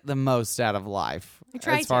get the most out of life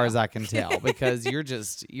as far as I can tell because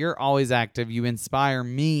you're always active. You inspire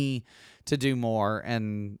me to do more,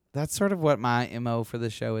 and that's sort of what my MO for the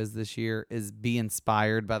show is this year: is be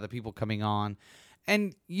inspired by the people coming on.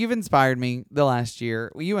 And you've inspired me the last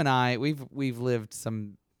year. You and I, we've lived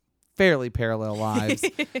some fairly parallel lives.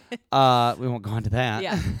 We won't go into that.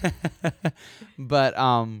 Yeah.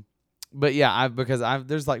 but yeah,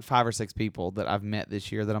 there's like 5 or 6 people that I've met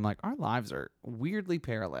this year that I'm like, our lives are weirdly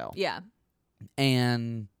parallel. Yeah.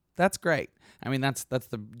 And that's great. I mean, that's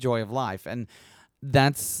the joy of life. And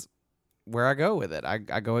that's where I go with it. I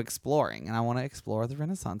go exploring, and I want to explore the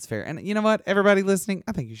Renaissance Fair. And you know what? Everybody listening,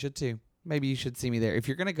 I think you should too. Maybe you should see me there. If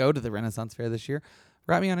you're going to go to the Renaissance Fair this year,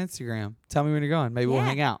 write me on Instagram. Tell me when you're going. Maybe we'll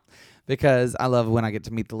hang out because I love when I get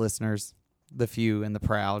to meet the listeners, the few and the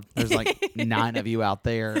proud. There's like 9 of you out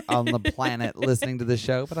there on the planet listening to the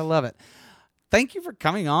show, but I love it. Thank you for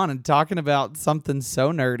coming on and talking about something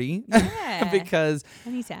so nerdy. Yeah. Because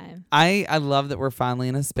anytime. I love that we're finally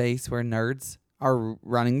in a space where nerds are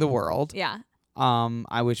running the world. Yeah.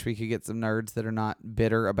 I wish we could get some nerds that are not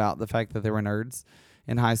bitter about the fact that they were nerds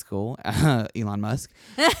in high school, Elon Musk,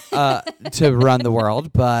 to run the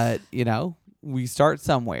world. But, we start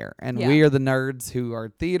somewhere. And we are the nerds who are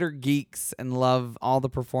theater geeks and love all the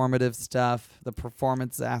performative stuff, the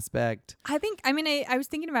performance aspect. I was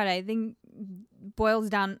thinking about it. I think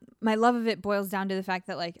my love of it boils down to the fact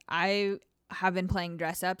that, like, I have been playing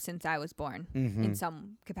dress up since I was born in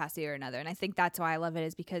some capacity or another. And I think that's why I love it,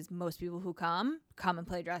 is because most people who come and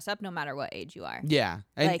play dress up no matter what age you are. Yeah.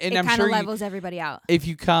 And it I'm kind sure of levels everybody out. If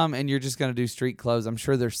you come and you're just going to do street clothes, I'm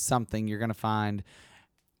sure there's something you're going to find.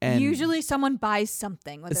 And usually someone buys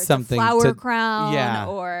something, whether it's a flower crown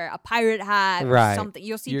or a pirate hat or something.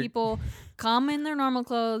 You'll see people come in their normal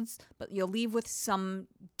clothes, but you'll leave with some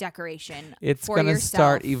decoration. It's going to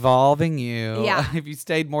start evolving you. Yeah. If you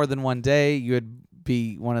stayed more than one day, you would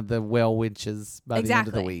be one of the whale witches by the end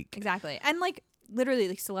of the week. Exactly. And like literally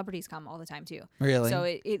like celebrities come all the time too. Really? So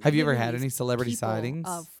it have you ever had any celebrity sightings?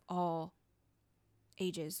 Of all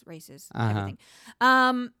ages, races, everything.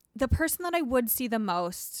 The person that I would see the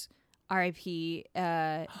most, R.I.P.,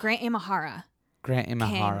 Grant Imahara. Grant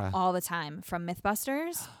Imahara. Came all the time from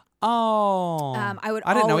Mythbusters. Oh. I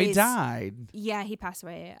didn't know he died. Yeah, he passed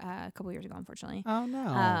away a couple years ago, unfortunately. Oh,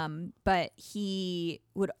 no. But he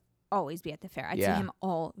would always be at the fair. I'd see him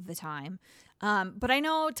all the time. But I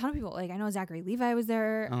know a ton of people. Like, I know Zachary Levi was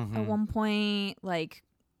there at one point. Like,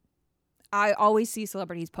 I always see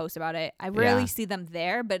celebrities post about it. I rarely see them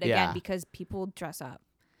there, but again, because people dress up.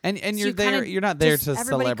 And so you're there. You're not there to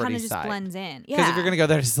everybody celebrity just side. Blends in. Because if you're gonna go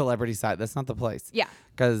there to celebrity side, that's not the place. Yeah.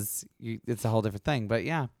 Because it's a whole different thing. But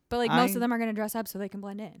yeah. But like most of them are gonna dress up so they can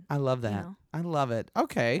blend in. I love that. You know? I love it.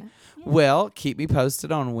 Okay. Yeah. Well, keep me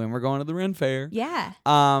posted on when we're going to the Ren Fair. Yeah.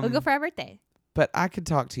 We'll go for our birthday. But I could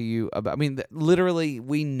talk to you about. I mean, literally,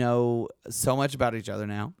 we know so much about each other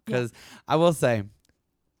now. Because I will say.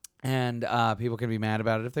 And people can be mad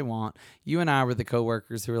about it if they want. You and I were the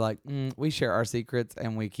coworkers who were like, we share our secrets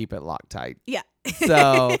and we keep it locked tight. Yeah.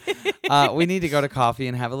 So we need to go to coffee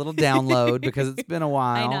and have a little download because it's been a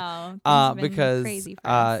while. I know. Because crazy for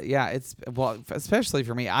us. it's especially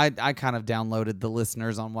for me. I kind of downloaded the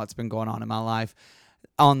listeners on what's been going on in my life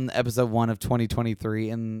on episode 1 of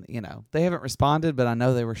 2023, and they haven't responded, but I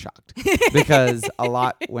know they were shocked because a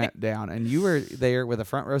lot went down, and you were there with a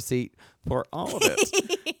front row seat for all of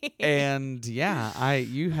it. And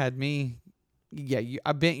you had me. Yeah,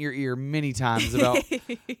 I bent your ear many times about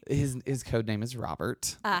his code name is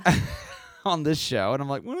Robert on this show, and I'm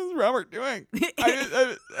like, what is Robert doing?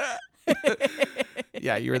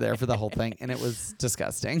 Yeah, you were there for the whole thing, and it was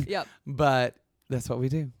disgusting. Yep. But that's what we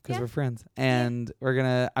do because we're friends, and I'm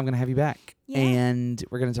gonna have you back, and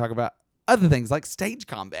we're gonna talk about other things like stage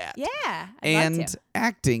combat, and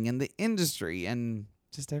acting in the industry and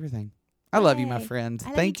just everything. I love you, my friend.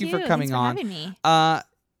 Thank you for coming on. Having me.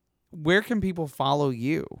 Where can people follow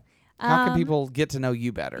you? How can people get to know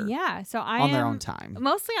you better? Yeah, so I on am their own time,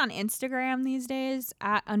 mostly on Instagram these days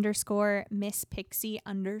at _Miss Pixie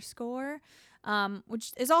 _.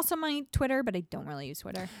 Which is also my Twitter, but I don't really use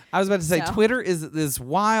Twitter. I was about to say Twitter is this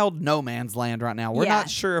wild no man's land right now. We're not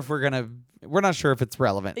sure if we're not sure if it's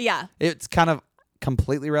relevant. Yeah. It's kind of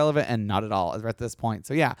completely relevant and not at all at this point.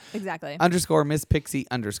 So yeah. Exactly. _Miss Pixie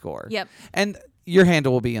 _. Yep. And your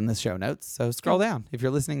handle will be in the show notes. So scroll down. If you're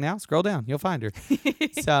listening now, scroll down. You'll find her.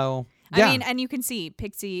 So yeah. I mean, and you can see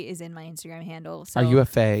Pixie is in my Instagram handle. So are you a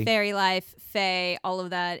fae? Fairy life, fae, all of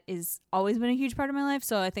that is always been a huge part of my life.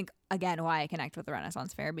 So I think, again, why I connect with the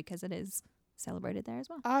Renaissance Fair, because it is celebrated there as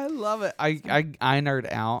well. I love it. I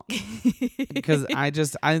nerd out because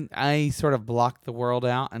I sort of block the world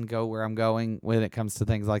out and go where I'm going when it comes to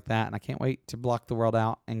things like that. And I can't wait to block the world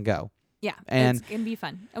out and go. Yeah, and it's gonna be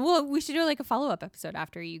fun. And we should do like a follow-up episode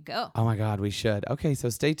after you go. Oh my God, we should. Okay, so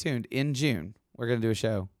stay tuned. In June, we're gonna do a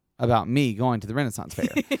show about me going to the Renaissance Fair.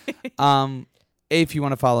 If you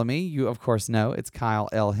want to follow me, you of course know it's Kyle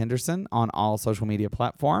L. Henderson on all social media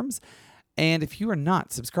platforms. And if you are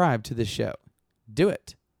not subscribed to this show, do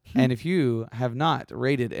it. And if you have not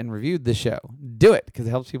rated and reviewed the show, do it, because it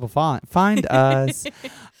helps people find us.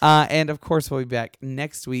 And of course, we'll be back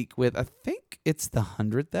next week with, I think it's the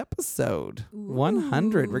 100th episode. Ooh.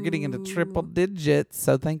 100. We're getting into triple digits.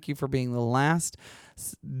 So thank you for being the last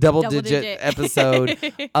double digit episode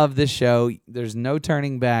of the show. There's no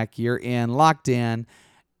turning back. You're locked in.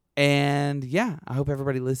 And yeah, I hope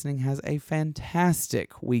everybody listening has a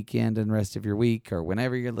fantastic weekend and rest of your week or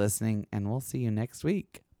whenever you're listening. And we'll see you next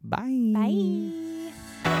week. Bye.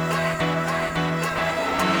 Bye.